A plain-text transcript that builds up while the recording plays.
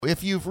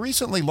If you've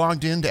recently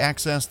logged in to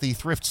access the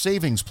Thrift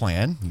Savings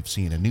Plan, you've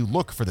seen a new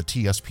look for the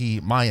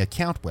TSP My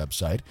Account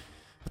website.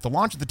 But the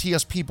launch of the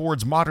TSP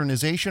Board's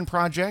modernization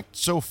project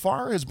so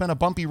far has been a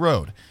bumpy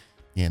road.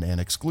 In an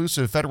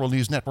exclusive Federal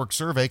News Network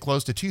survey,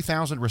 close to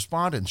 2,000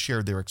 respondents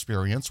shared their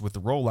experience with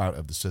the rollout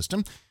of the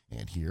system.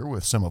 And here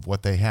with some of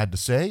what they had to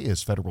say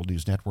is Federal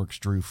News Network's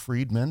Drew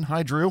Friedman.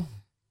 Hi, Drew.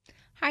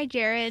 Hi,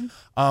 Jared.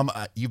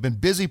 You've been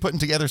busy putting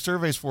together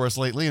surveys for us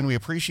lately, and we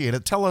appreciate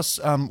it. Tell us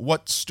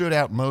what stood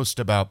out most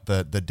about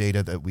the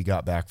data that we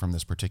got back from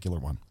this particular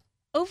one.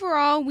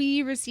 Overall,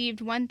 we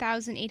received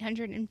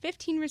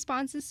 1,815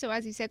 responses, so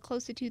as you said,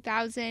 close to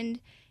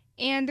 2,000.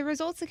 And the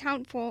results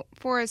account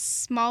for a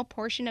small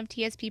portion of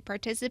TSP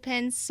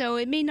participants, so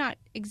it may not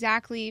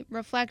exactly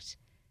reflect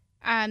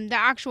the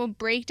actual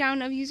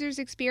breakdown of users'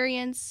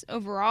 experience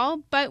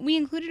overall, but we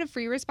included a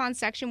free response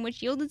section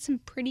which yielded some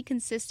pretty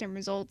consistent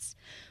results.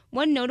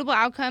 One notable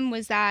outcome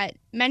was that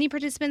many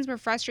participants were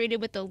frustrated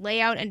with the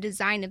layout and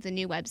design of the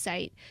new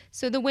website.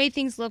 So the way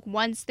things look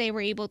once they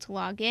were able to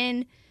log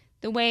in,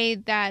 the way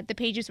that the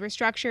pages were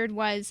structured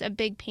was a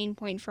big pain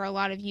point for a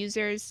lot of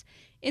users.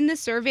 In the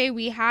survey,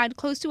 we had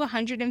close to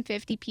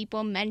 150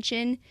 people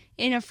mention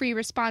in a free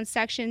response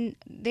section.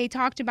 They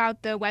talked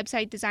about the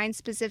website design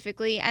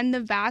specifically, and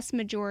the vast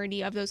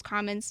majority of those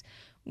comments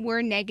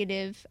were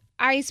negative.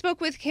 I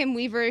spoke with Kim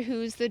Weaver,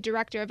 who's the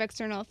Director of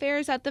External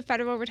Affairs at the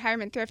Federal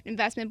Retirement Thrift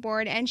Investment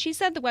Board, and she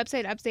said the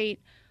website update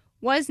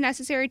was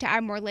necessary to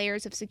add more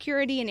layers of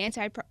security and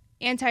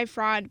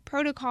anti-fraud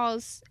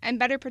protocols and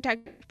better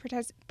protect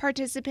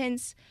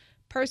participants'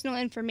 personal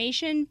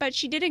information, but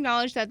she did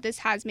acknowledge that this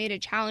has made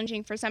it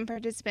challenging for some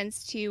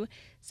participants to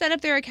set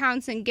up their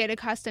accounts and get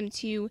accustomed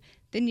to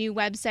the new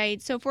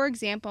website. So, for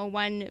example,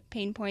 one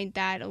pain point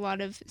that a lot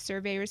of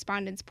survey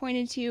respondents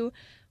pointed to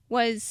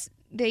was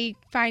they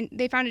found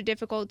it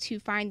difficult to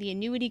find the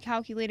annuity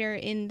calculator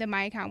in the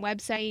My Account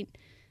website.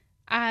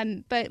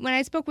 But when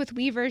I spoke with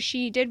Weaver,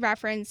 she did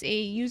reference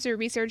a user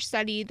research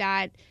study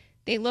that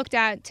they looked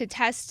at to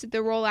test the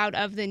rollout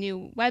of the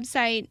new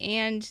website,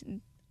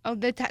 and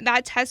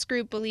that test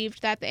group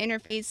believed that the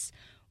interface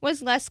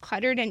was less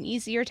cluttered and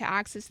easier to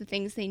access the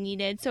things they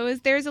needed. So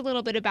there's a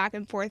little bit of back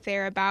and forth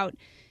there about,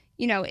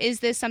 is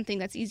this something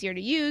that's easier to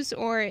use,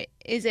 or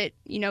is it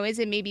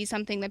maybe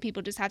something that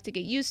people just have to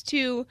get used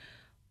to,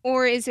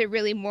 or is it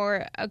really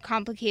more a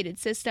complicated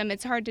system?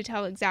 It's hard to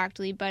tell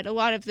exactly, but a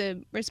lot of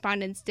the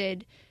respondents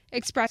did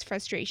express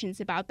frustrations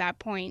about that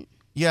point.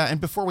 Yeah, and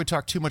before we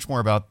talk too much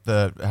more about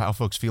how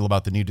folks feel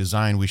about the new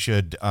design, we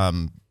should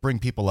bring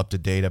people up to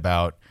date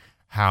about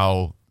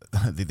how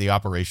the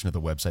operation of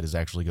the website is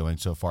actually going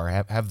so far.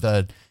 Have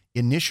the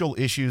initial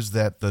issues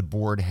that the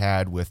board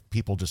had with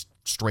people just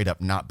straight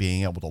up not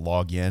being able to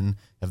log in,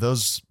 have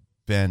those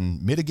been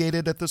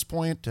mitigated at this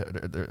point?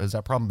 Has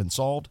that problem been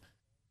solved?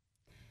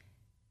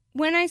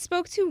 When I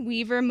spoke to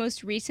Weaver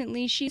most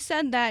recently, she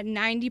said that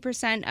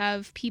 90%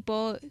 of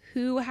people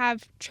who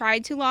have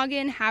tried to log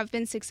in have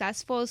been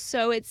successful.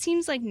 So it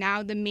seems like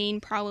now the main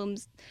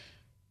problems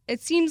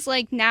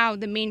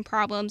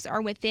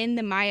are within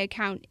the My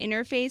Account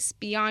interface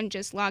beyond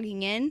just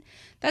logging in.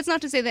 That's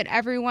not to say that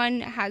everyone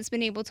has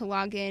been able to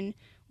log in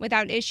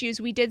without issues.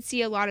 We did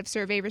see a lot of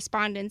survey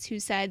respondents who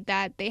said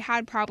that they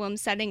had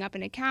problems setting up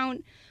an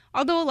account.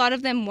 Although a lot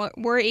of them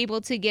were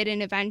able to get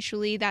in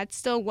eventually, that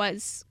still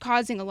was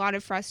causing a lot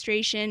of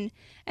frustration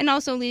and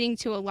also leading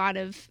to a lot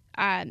of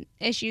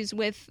issues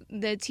with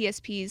the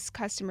TSP's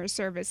customer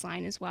service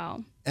line as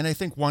well. And I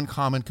think one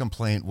common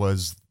complaint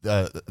was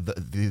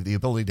the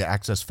ability to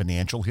access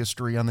financial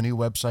history on the new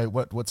website.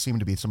 What seemed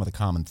to be some of the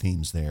common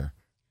themes there?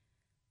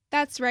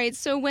 That's right.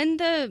 So when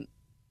the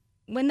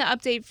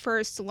update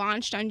first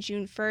launched on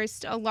June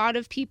 1st, a lot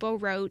of people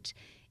wrote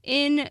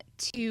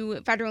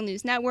into Federal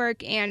News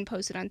Network and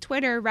posted on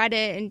Twitter,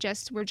 Reddit, and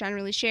just were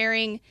generally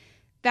sharing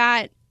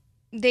that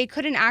they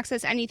couldn't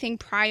access anything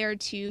prior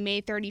to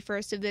May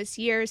 31st of this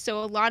year.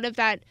 So a lot of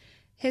that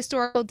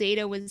historical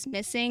data was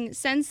missing.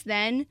 Since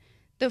then,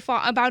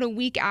 about a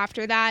week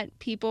after that,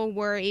 people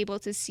were able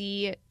to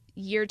see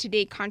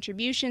year-to-date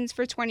contributions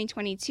for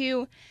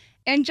 2022.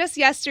 And just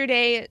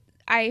yesterday,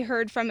 I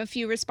heard from a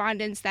few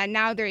respondents that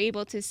now they're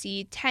able to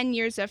see 10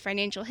 years of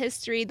financial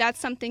history. That's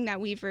something that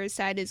Weaver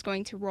said is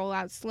going to roll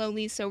out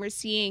slowly. So we're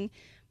seeing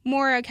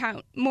more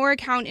account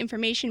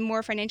information,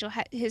 more financial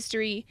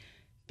history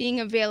being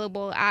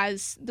available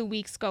as the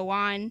weeks go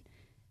on.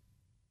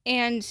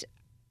 And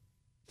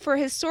for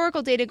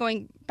historical data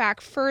going back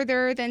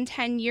further than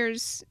 10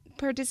 years,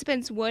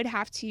 participants would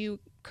have to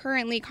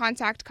currently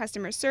contact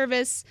customer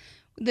service.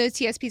 The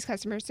TSP's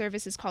customer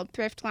service is called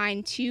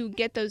Thriftline to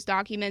get those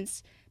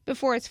documents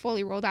before it's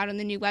fully rolled out on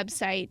the new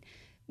website.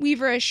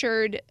 Weaver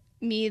assured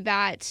me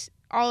that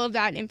all of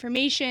that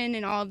information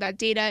and all of that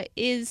data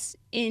is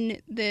in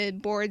the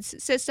board's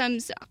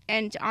systems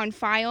and on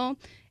file.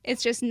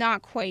 It's just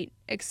not quite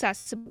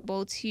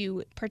accessible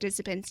to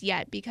participants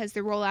yet because the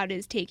rollout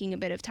is taking a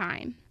bit of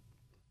time.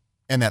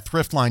 And that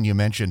thrift line you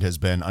mentioned has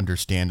been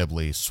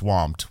understandably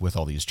swamped with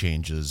all these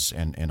changes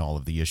and all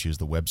of the issues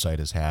the website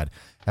has had.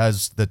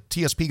 Has the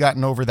TSP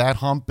gotten over that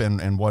hump,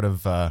 and what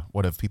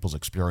have people's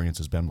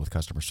experiences been with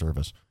customer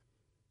service?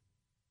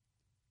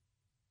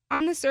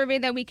 On the survey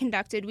that we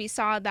conducted, we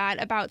saw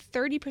that about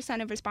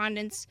 30% of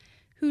respondents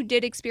who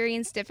did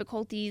experience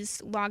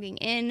difficulties logging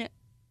in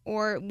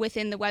or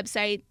within the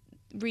website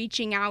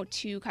reaching out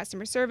to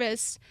customer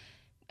service.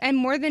 And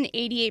more than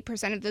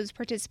 88% of those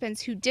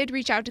participants who did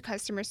reach out to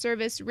customer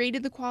service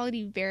rated the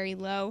quality very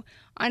low.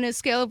 On a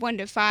scale of 1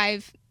 to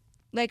 5,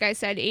 like I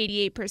said,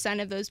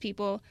 88% of those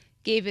people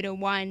gave it a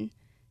 1.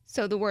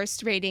 So the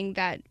worst rating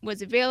that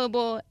was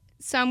available.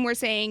 Some were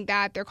saying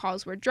that their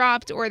calls were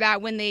dropped, or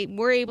that when they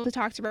were able to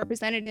talk to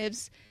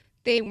representatives,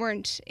 they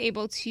weren't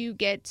able to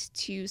get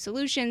to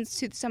solutions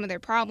to some of their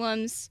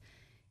problems.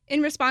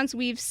 In response,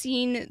 we've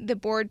seen the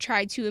board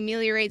try to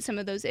ameliorate some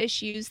of those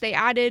issues. They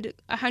added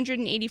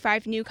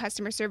 185 new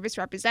customer service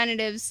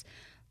representatives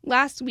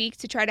last week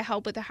to try to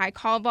help with the high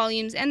call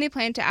volumes, and they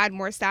plan to add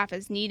more staff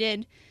as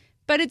needed.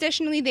 But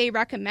additionally, they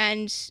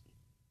recommend,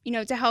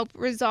 to help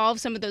resolve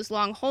some of those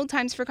long hold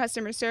times for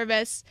customer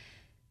service,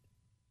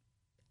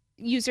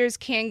 users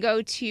can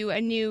go to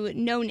a new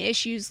known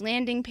issues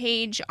landing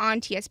page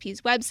on TSP's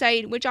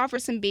website, which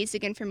offers some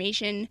basic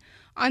information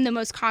on the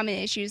most common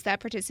issues that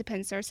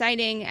participants are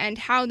citing and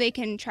how they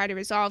can try to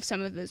resolve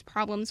some of those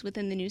problems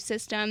within the new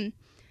system.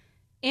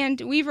 And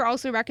Weaver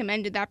also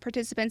recommended that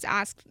participants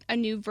ask a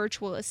new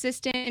virtual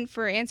assistant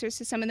for answers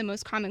to some of the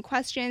most common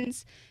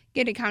questions,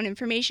 get account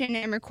information,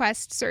 and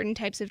request certain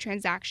types of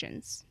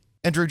transactions.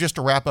 And Drew, just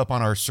to wrap up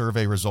on our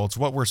survey results,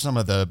 what were some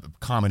of the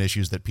common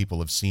issues that people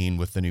have seen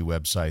with the new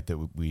website that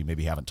we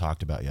maybe haven't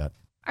talked about yet?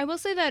 I will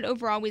say that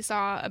overall we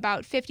saw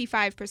about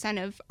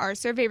 55% of our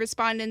survey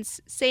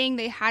respondents saying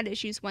they had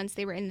issues once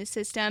they were in the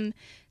system.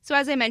 So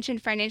as I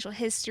mentioned, financial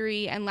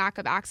history and lack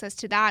of access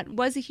to that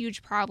was a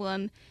huge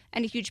problem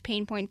and a huge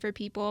pain point for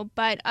people.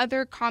 But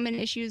other common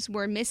issues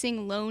were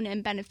missing loan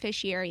and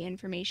beneficiary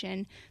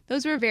information.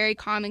 Those were very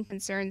common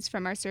concerns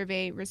from our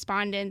survey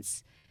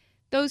respondents.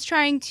 Those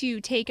trying to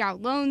take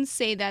out loans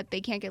say that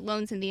they can't get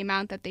loans in the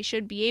amount that they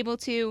should be able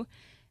to.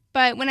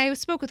 But when I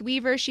spoke with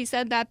Weaver, she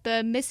said that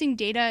the missing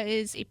data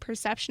is a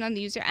perception on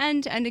the user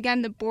end. And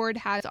again, the board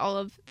has all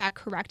of that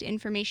correct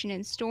information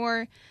in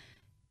store.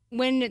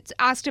 When it's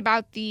asked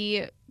about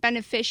the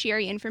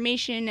beneficiary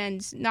information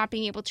and not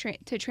being able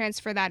to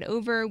transfer that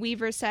over,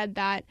 Weaver said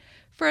that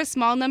for a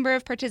small number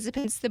of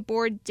participants, the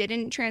board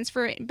didn't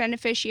transfer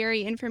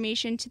beneficiary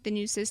information to the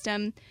new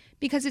system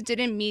because it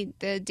didn't meet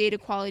the data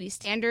quality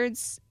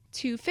standards.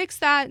 To fix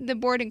that, the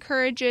board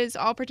encourages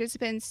all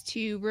participants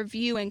to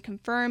review and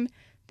confirm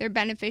their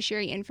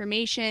beneficiary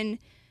information.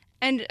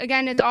 And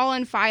again, it's all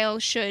on file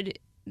should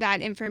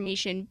that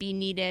information be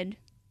needed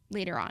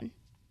later on.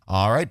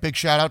 All right. Big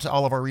shout out to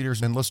all of our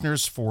readers and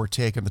listeners for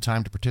taking the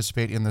time to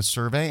participate in this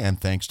survey. And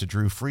thanks to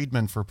Drew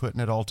Friedman for putting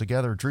it all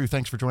together. Drew,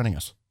 thanks for joining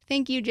us.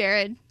 Thank you,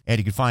 Jared. And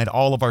you can find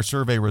all of our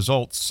survey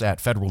results at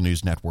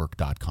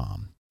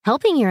federalnewsnetwork.com.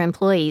 Helping your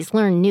employees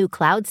learn new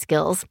cloud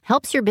skills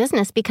helps your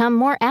business become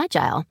more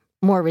agile,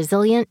 more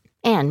resilient,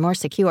 and more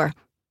secure.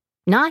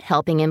 Not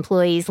helping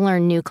employees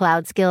learn new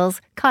cloud skills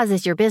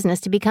causes your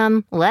business to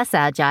become less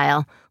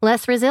agile,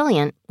 less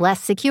resilient, less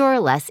secure,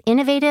 less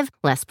innovative,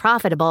 less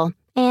profitable,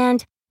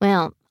 and,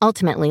 well,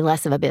 ultimately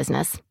less of a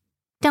business.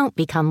 Don't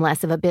become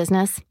less of a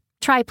business.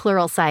 Try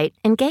Pluralsight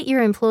and get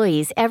your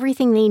employees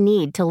everything they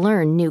need to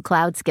learn new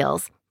cloud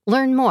skills.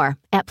 Learn more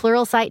at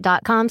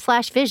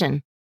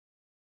pluralsight.com/vision.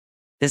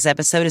 This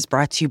episode is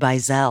brought to you by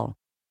Zelle.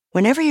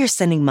 Whenever you're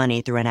sending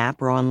money through an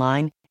app or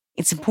online,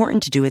 it's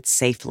important to do it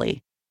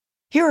safely.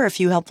 Here are a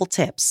few helpful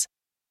tips.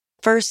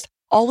 First,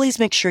 always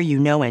make sure you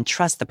know and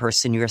trust the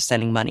person you are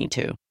sending money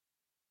to.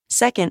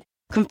 Second,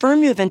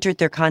 confirm you have entered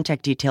their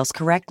contact details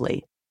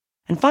correctly.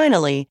 And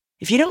finally,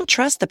 if you don't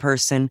trust the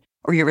person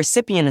or your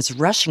recipient is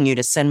rushing you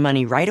to send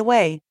money right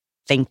away,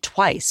 think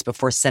twice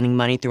before sending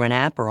money through an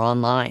app or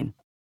online.